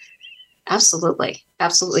 Yes, absolutely,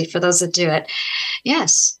 for those that do it.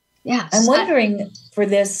 Yes. I'm wondering for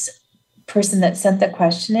this person that sent the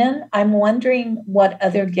question in, I'm wondering what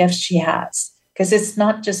other gifts she has. Because it's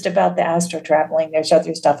not just about the astro traveling. There's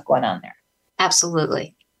other stuff going on there.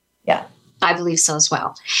 Absolutely. Yeah. I believe so as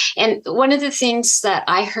well. And one of the things that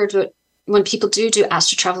I heard when people do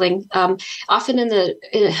astro traveling, often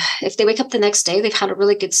if they wake up the next day, they've had a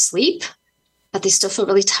really good sleep, but they still feel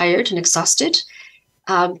really tired and exhausted.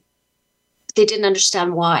 They didn't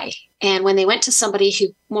understand why. And when they went to somebody who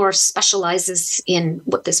more specializes in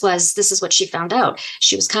what this is what she found out.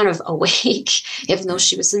 She was kind of awake, even though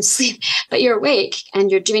she was in sleep. But you're awake and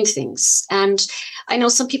you're doing things. And I know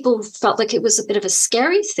some people felt like it was a bit of a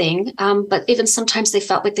scary thing, but even sometimes they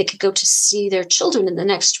felt like they could go to see their children in the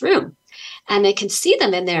next room. And they can see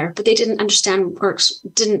them in there, but they didn't understand or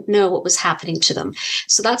didn't know what was happening to them.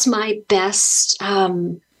 So that's my best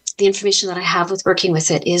the information that I have with working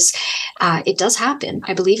with it is it does happen.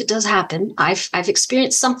 I believe it does happen. I've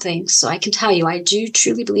experienced something, so I can tell you I do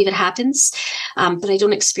truly believe it happens, but I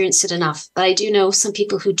don't experience it enough. But I do know some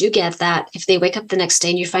people who do get that. If they wake up the next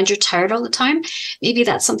day and you find you're tired all the time, maybe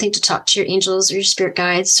that's something to talk to your angels or your spirit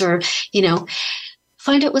guides, or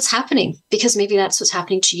find out what's happening, because maybe that's what's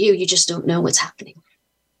happening to you. You just don't know what's happening.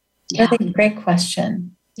 Yeah. Really great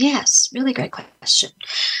question. Yes, really great question.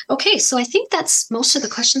 Okay, so I think that's most of the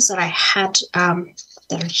questions that I had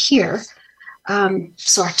that are here.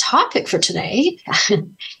 So our topic for today,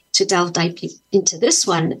 to delve deep into this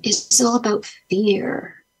one, is all about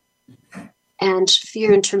fear, and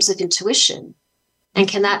fear in terms of intuition. And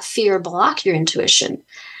can that fear block your intuition?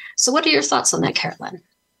 So what are your thoughts on that, Carolyn?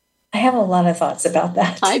 I have a lot of thoughts about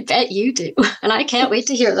that. I bet you do, and I can't wait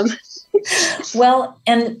to hear them. Well,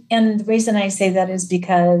 and the reason I say that is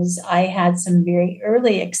because I had some very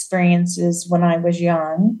early experiences when I was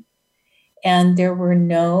young, and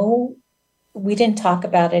we didn't talk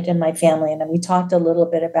about it in my family. And we talked a little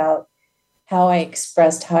bit about how I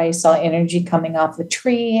expressed how I saw energy coming off a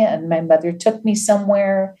tree, and my mother took me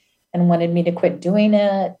somewhere and wanted me to quit doing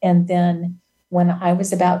it. And then when I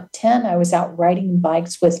was about 10, I was out riding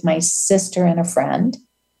bikes with my sister and a friend.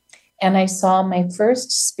 And I saw my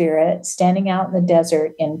first spirit standing out in the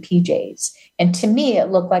desert in PJs. And to me, it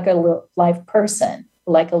looked like a live person,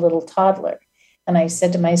 like a little toddler. And I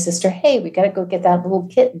said to my sister, hey, we got to go get that little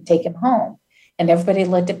kid and take him home. And everybody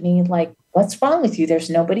looked at me like, what's wrong with you? There's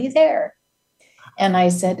nobody there. And I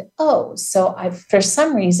said, oh, so for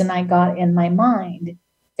some reason, I got in my mind,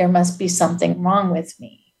 there must be something wrong with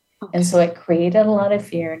me. And so it created a lot of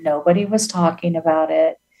fear. Nobody was talking about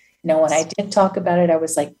it. When I did talk about it, I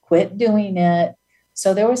was like, quit doing it.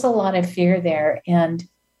 So there was a lot of fear there. And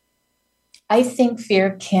I think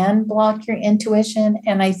fear can block your intuition.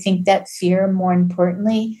 And I think that fear, more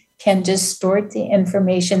importantly, can distort the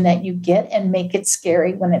information that you get and make it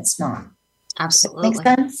scary when it's not. Absolutely. Makes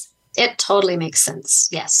sense? It totally makes sense.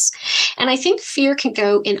 Yes. And I think fear can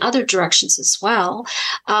go in other directions as well.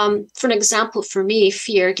 For an example, for me,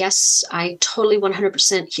 fear, yes, I totally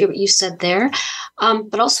 100% hear what you said there.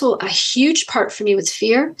 But also a huge part for me with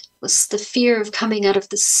fear was the fear of coming out of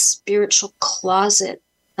the spiritual closet,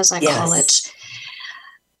 as I call it.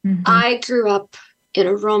 Mm-hmm. I grew up in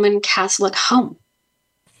a Roman Catholic home.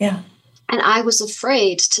 Yeah. And I was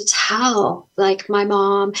afraid to tell, like, my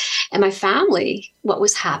mom and my family what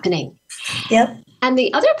was happening. Yep. And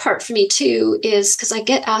the other part for me, too, is because I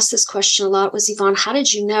get asked this question a lot, was, Yvonne, how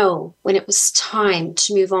did you know when it was time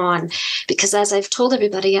to move on? Because as I've told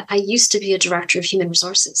everybody, I used to be a director of human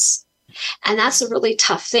resources. And that's a really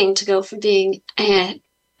tough thing to go from being in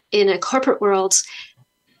a corporate world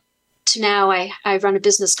to now I run a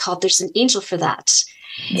business called There's an Angel for That.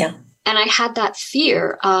 Yeah. And I had that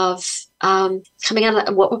fear of coming out of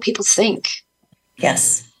that, what will people think?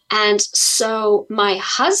 Yes. And so my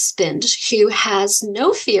husband, who has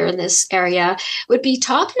no fear in this area, would be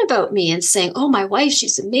talking about me and saying, oh, my wife,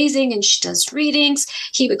 she's amazing and she does readings.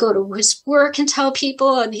 He would go to his work and tell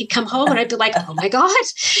people, and he'd come home and I'd be like, oh, my God,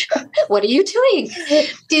 what are you doing?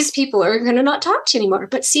 These people are going to not talk to you anymore.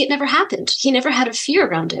 But see, it never happened. He never had a fear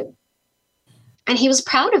around it. And he was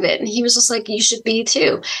proud of it. And he was just like, you should be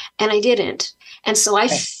too. And I didn't. And so I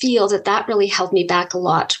feel that really held me back a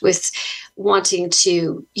lot with wanting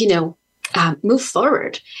to, move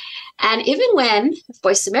forward. And even when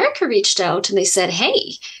Voice America reached out and they said,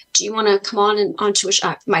 hey, do you want to come on and onto a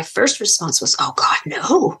show? My first response was, oh, God,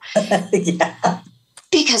 no. Yeah.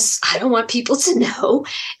 Because I don't want people to know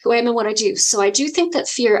who I am and what I do. So I do think that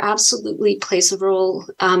fear absolutely plays a role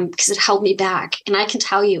because it held me back. And I can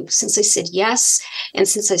tell you, since I said yes, and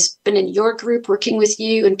since I've been in your group working with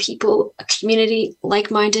you and people, a community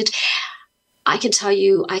like-minded, I can tell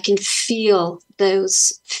you, I can feel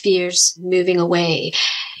those fears moving away.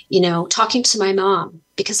 Talking to my mom,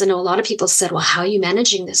 because I know a lot of people said, well, how are you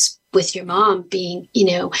managing this with your mom being,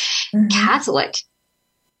 Catholic?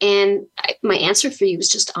 And my answer for you was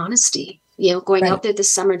just honesty, going out there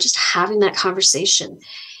this summer, just having that conversation.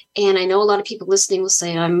 And I know a lot of people listening will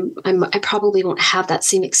say, I probably won't have that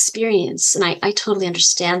same experience. And I totally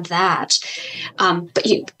understand that. But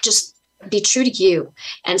you just be true to you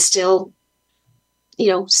and still,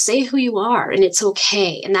 say who you are, and it's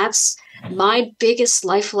okay. And that's my biggest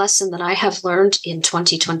life lesson that I have learned in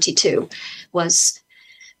 2022 was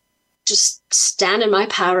just stand in my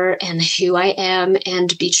power and who I am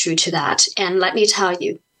and be true to that. And let me tell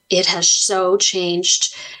you, it has so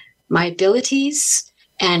changed my abilities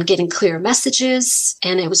and getting clear messages.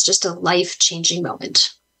 And it was just a life-changing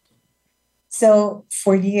moment. So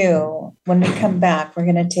for you, when we come back, we're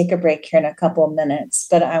going to take a break here in a couple of minutes,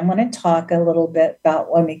 but I want to talk a little bit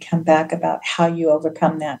about when we come back about how you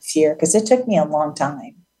overcome that fear, because it took me a long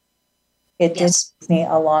time. It did take me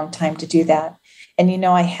a long time to do that. And,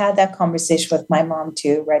 I had that conversation with my mom,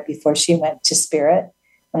 too, right before she went to Spirit.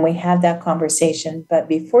 And we had that conversation. But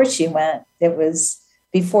before she went, it was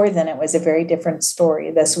a very different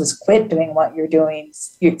story. This was quit doing what you're doing.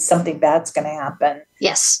 Something bad's going to happen.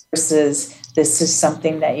 Yes. Versus this is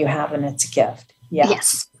something that you have and it's a gift. Yeah.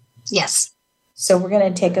 Yes. Yes. So we're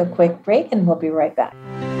going to take a quick break and we'll be right back.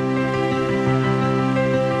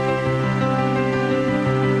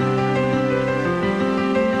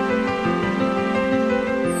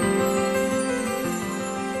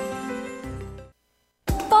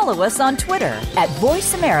 Follow us on Twitter at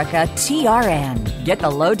VoiceAmericaTRN. Get the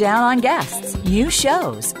lowdown on guests, new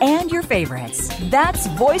shows, and your favorites. That's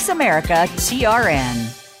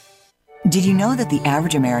VoiceAmericaTRN. Did you know that the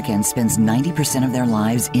average American spends 90% of their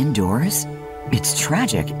lives indoors? It's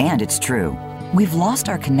tragic, and it's true. We've lost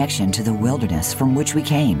our connection to the wilderness from which we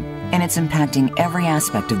came, and it's impacting every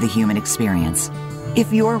aspect of the human experience.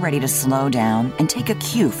 If you're ready to slow down and take a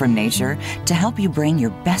cue from nature to help you bring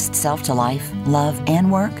your best self to life, love, and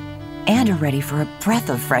work, and are ready for a breath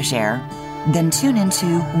of fresh air, Then tune into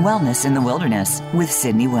Wellness in the Wilderness with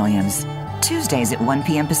Sydney Williams. Tuesdays at 1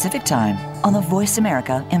 p.m. Pacific Time on the Voice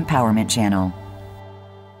America Empowerment Channel.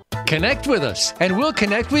 Connect with us, and we'll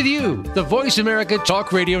connect with you. The Voice America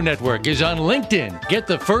Talk Radio Network is on LinkedIn. Get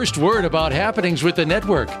the first word about happenings with the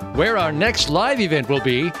network, where our next live event will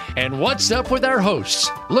be, and what's up with our hosts.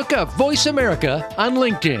 Look up Voice America on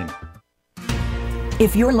LinkedIn.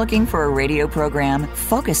 If you're looking for a radio program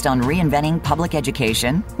focused on reinventing public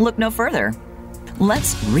education, look no further.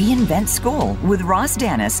 Let's Reinvent School with Ross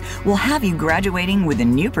Danis will have you graduating with a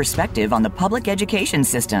new perspective on the public education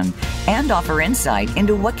system and offer insight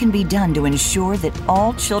into what can be done to ensure that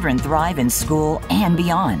all children thrive in school and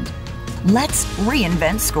beyond. Let's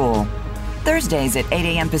Reinvent School. Thursdays at 8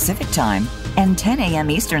 a.m. Pacific Time and 10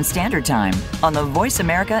 a.m. Eastern Standard Time on the Voice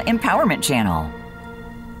America Empowerment Channel.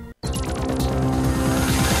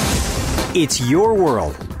 It's your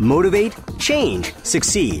world. Motivate, change,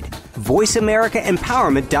 succeed.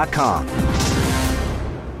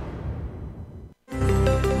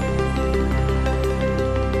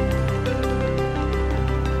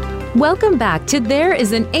 VoiceAmericaEmpowerment.com. Welcome back to There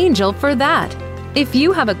is an Angel for That. If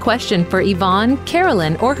you have a question for Yvonne,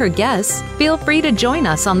 Carolyn, or her guests, feel free to join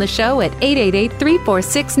us on the show at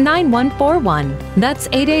 888-346-9141. That's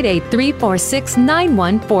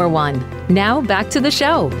 888-346-9141. Now back to the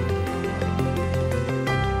show.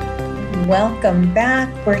 Welcome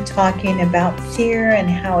back. We're talking about fear and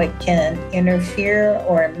how it can interfere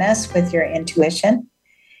or mess with your intuition.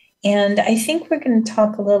 And I think we're going to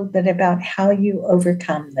talk a little bit about how you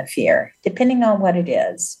overcome the fear, depending on what it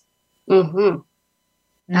is.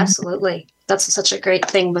 Absolutely. That's such a great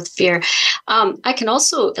thing with fear. I can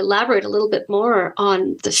also elaborate a little bit more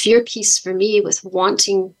on the fear piece for me with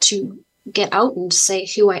wanting to get out and say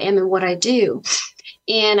who I am and what I do.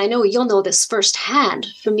 And I know you'll know this firsthand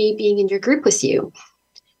from me being in your group with you.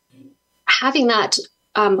 Having that,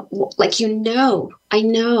 I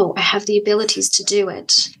know I have the abilities to do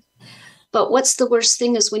it. But what's the worst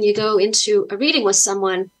thing is when you go into a reading with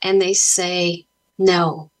someone and they say,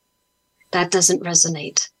 no, that doesn't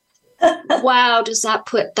resonate. Wow, does that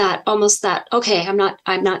put that almost that, okay, I'm not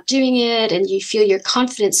doing it. And you feel your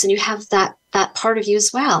confidence and you have that part of you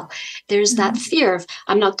as well. There's that fear of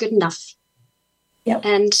I'm not good enough. Yep.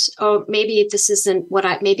 And maybe this isn't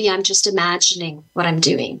maybe I'm just imagining what I'm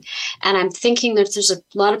doing. And I'm thinking that there's a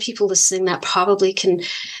lot of people listening that probably can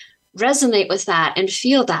resonate with that and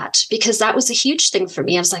feel that, because that was a huge thing for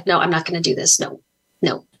me. I was like, no, I'm not going to do this. No.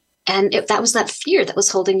 And that was that fear that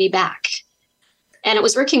was holding me back. And it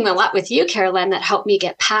was working a lot with you, Carolyn, that helped me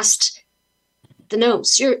get past the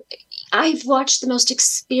no's. I've watched the most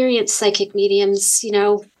experienced psychic mediums,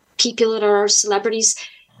 people that are celebrities.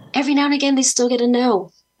 Every now and again, they still get a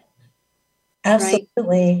no.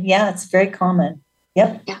 Absolutely. Right? Yeah, it's very common.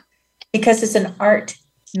 Yep. Yeah. Because it's an art,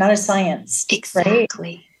 not a science. Exactly.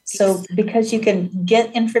 Right? So because you can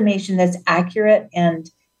get information that's accurate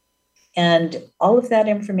and all of that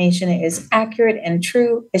information is accurate and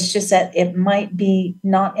true, it's just that it might be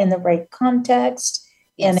not in the right context.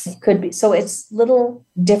 Yes. And it could be. So it's little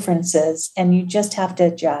differences and you just have to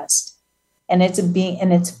adjust. And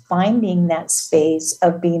it's finding that space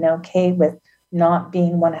of being okay with not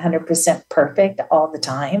being 100% perfect all the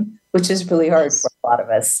time, which is really hard for a lot of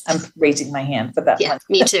us. I'm raising my hand for that one.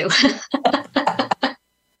 Me too.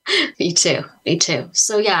 Me too.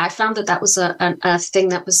 So yeah, I found that was a thing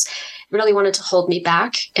that was really wanted to hold me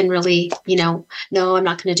back and really, no, I'm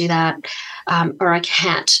not going to do that, or I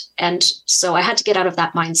can't. And so I had to get out of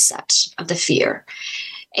that mindset of the fear.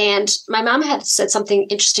 And my mom had said something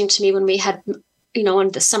interesting to me when we had,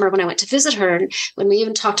 in the summer when I went to visit her, and when we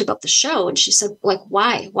even talked about the show, and she said,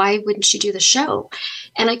 why wouldn't you do the show?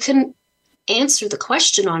 And I couldn't answer the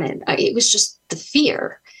question on it. It was just the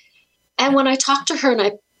fear. And when I talked to her and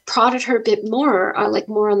I prodded her a bit more,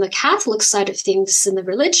 more on the Catholic side of things in the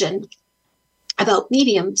religion about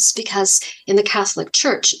mediums, because in the Catholic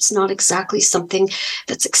Church, it's not exactly something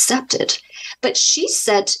that's accepted. But she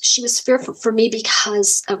said she was fearful for me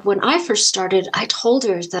because of when I first started, I told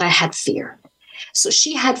her that I had fear. So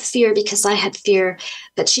she had fear because I had fear,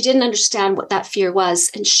 but she didn't understand what that fear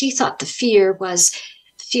was. And she thought the fear was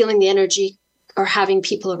feeling the energy or having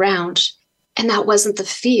people around. And that wasn't the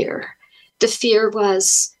fear. The fear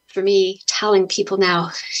was, for me, telling people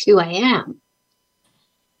now who I am.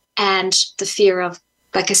 And the fear of,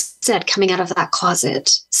 like I said, coming out of that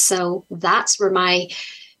closet. So that's where my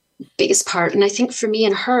biggest part. And I think for me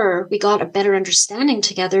and her, we got a better understanding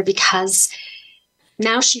together because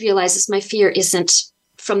now she realizes my fear isn't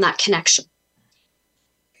from that connection.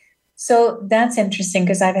 So that's interesting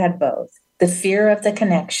because I've had both. The fear of the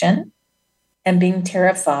connection and being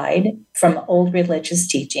terrified from old religious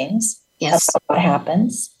teachings yes. about what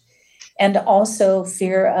happens. And also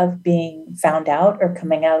fear of being found out or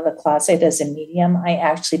coming out of the closet as a medium. I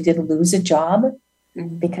actually did lose a job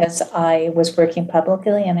because I was working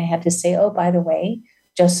publicly and I had to say, oh, by the way,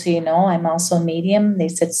 just so you know, I'm also a medium. They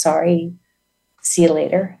said, sorry, see you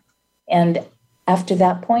later. And after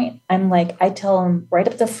that point, I'm like, I tell them right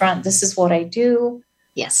up the front, this is what I do.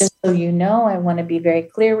 Yes. Just so you know, I want to be very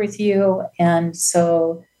clear with you. And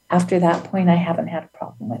so after that point, I haven't had a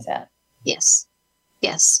problem with that. Yes.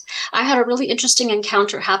 Yes. I had a really interesting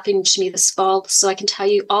encounter happening to me this fall. So I can tell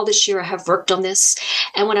you all this year I have worked on this.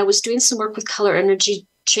 And when I was doing some work with color energy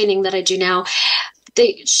training that I do now,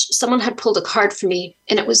 someone had pulled a card for me,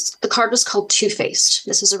 and the card was called Two-Faced.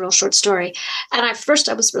 This is a real short story. And I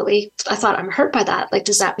thought, I'm hurt by that. Like,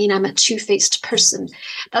 does that mean I'm a two-faced person?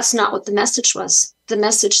 That's not what the message was. The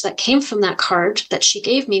message that came from that card that she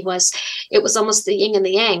gave me it was almost the yin and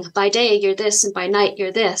the yang. By day, you're this, and by night,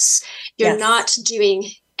 you're this. You're not doing,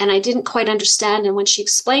 and I didn't quite understand. And when she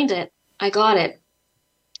explained it, I got it.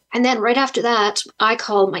 And then right after that, I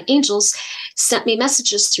called my angels, sent me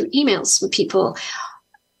messages through emails from people,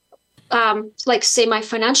 like say my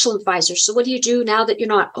financial advisor. So what do you do now that you're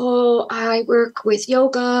not? Oh, I work with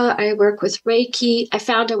yoga. I work with Reiki. I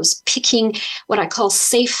found I was picking what I call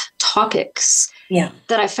safe topics. Yeah.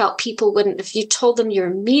 That I felt people wouldn't. If you told them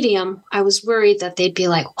you're a medium, I was worried that they'd be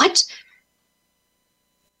like, what?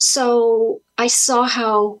 So I saw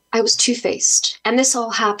how I was two-faced. And this all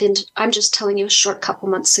happened, I'm just telling you, a short couple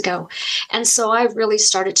months ago. And so I really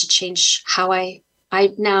started to change how I'm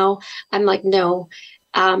like, no.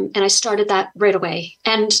 And I started that right away.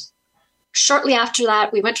 And shortly after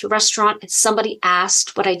that, we went to a restaurant and somebody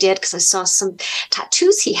asked what I did because I saw some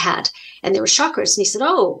tattoos he had and they were chakras. And he said,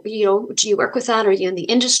 oh, do you work with that? Are you in the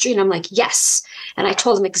industry? And I'm like, yes. And I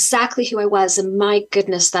told him exactly who I was. And my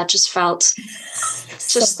goodness, that just felt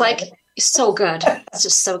just so good. It's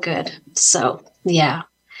just so good. So, yeah.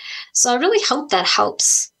 So I really hope that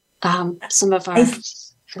helps some of our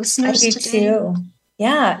listeners today. Too.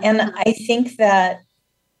 Yeah. And I think that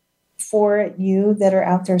for you that are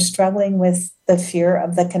out there struggling with the fear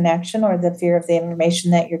of the connection or the fear of the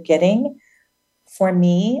information that you're getting, for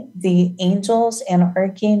me, the angels and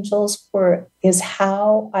archangels is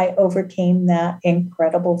how I overcame that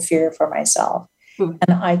incredible fear for myself.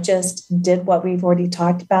 And I just did what we've already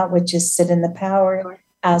talked about, which is sit in the power,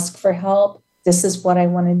 ask for help. This is what I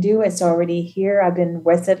want to do. It's already here. I've been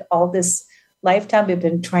with it all this lifetime. I've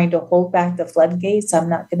been trying to hold back the floodgates. I'm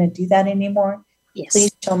not going to do that anymore. Yes.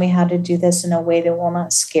 Please show me how to do this in a way that will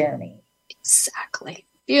not scare me. Exactly.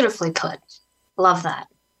 Beautifully put. Love that.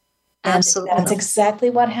 And absolutely. That's exactly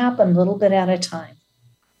what happened, a little bit at a time.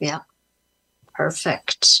 Yeah.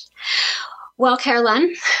 Perfect. Well,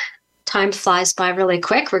 Caroline, time flies by really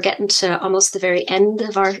quick. We're getting to almost the very end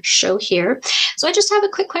of our show here. So I just have a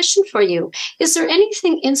quick question for you. Is there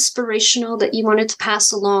anything inspirational that you wanted to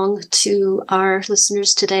pass along to our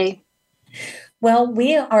listeners today? Well,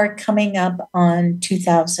 we are coming up on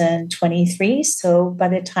 2023. So by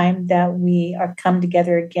the time that we are come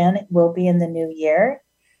together again, it will be in the new year.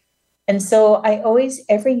 And so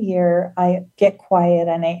every year I get quiet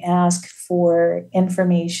and I ask for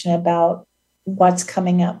information about what's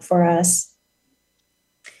coming up for us.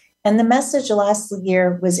 And the message last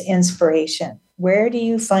year was inspiration. Where do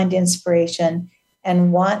you find inspiration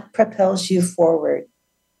and what propels you forward?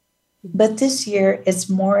 But this year it's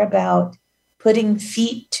more about putting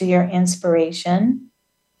feet to your inspiration,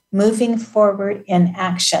 moving forward in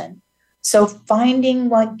action. So finding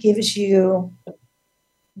what gives you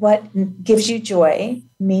joy,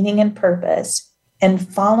 meaning and purpose, and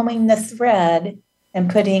following the thread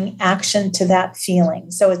and putting action to that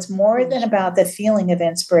feeling. So it's more than about the feeling of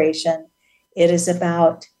inspiration. It is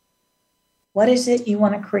about what is it you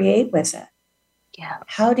want to create with it? Yeah.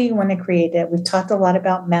 How do you want to create it? We've talked a lot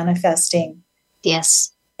about manifesting.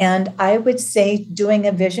 Yes. And I would say doing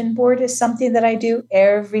a vision board is something that I do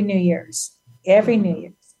every New Year's.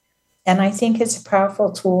 And I think it's a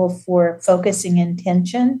powerful tool for focusing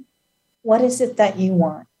intention. What is it that you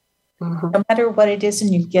want? Mm-hmm. No matter what it is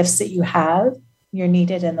in your gifts that you have, you're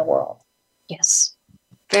needed in the world. Yes.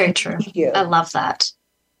 Very true. I love that.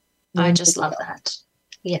 I just love that.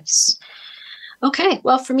 Yes. Okay.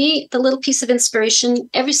 Well, for me, the little piece of inspiration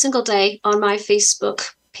every single day on my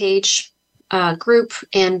Facebook page, group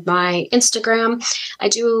and my Instagram. I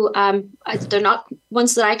do, they're not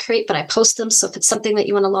ones that I create, but I post them. So if it's something that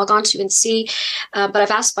you want to log on to and see, but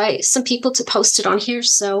I've asked by some people to post it on here.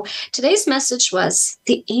 So today's message was,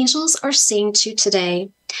 the angels are saying to you today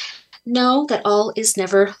Know that all is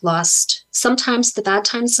never lost. Sometimes the bad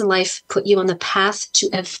times in life put you on the path to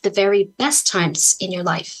the very best times in your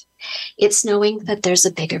life. It's knowing that there's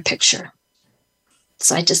a bigger picture.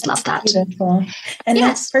 So I just love that. Beautiful. And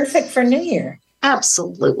that's perfect for New Year.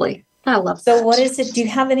 Absolutely. I love that. So what is it? Do you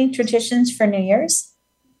have any traditions for New Year's?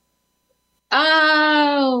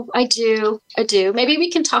 Oh, I do. Maybe we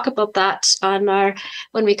can talk about that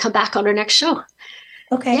when we come back on our next show.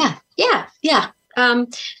 Okay. Yeah.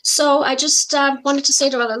 So I just wanted to say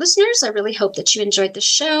to other listeners, I really hope that you enjoyed the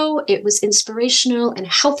show. It was inspirational and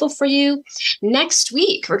helpful for you. Next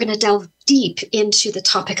week, we're going to delve deep into the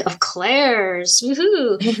topic of clairs,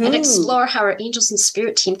 and explore how our angels and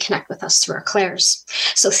spirit team connect with us through our clairs.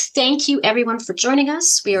 So thank you, everyone, for joining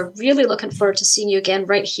us. We are really looking forward to seeing you again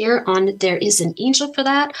right here on There Is an Angel for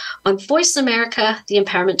That on Voice America, the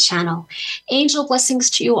Empowerment Channel. Angel blessings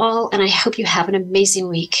to you all, and I hope you have an amazing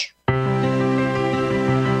week.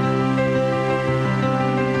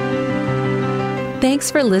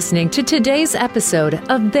 Thanks for listening to today's episode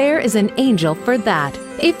of There Is an Angel for That.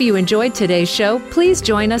 If you enjoyed today's show, please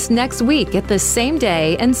join us next week at the same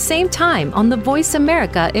day and same time on the Voice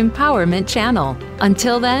America Empowerment Channel.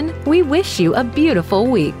 Until then, we wish you a beautiful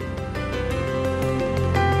week.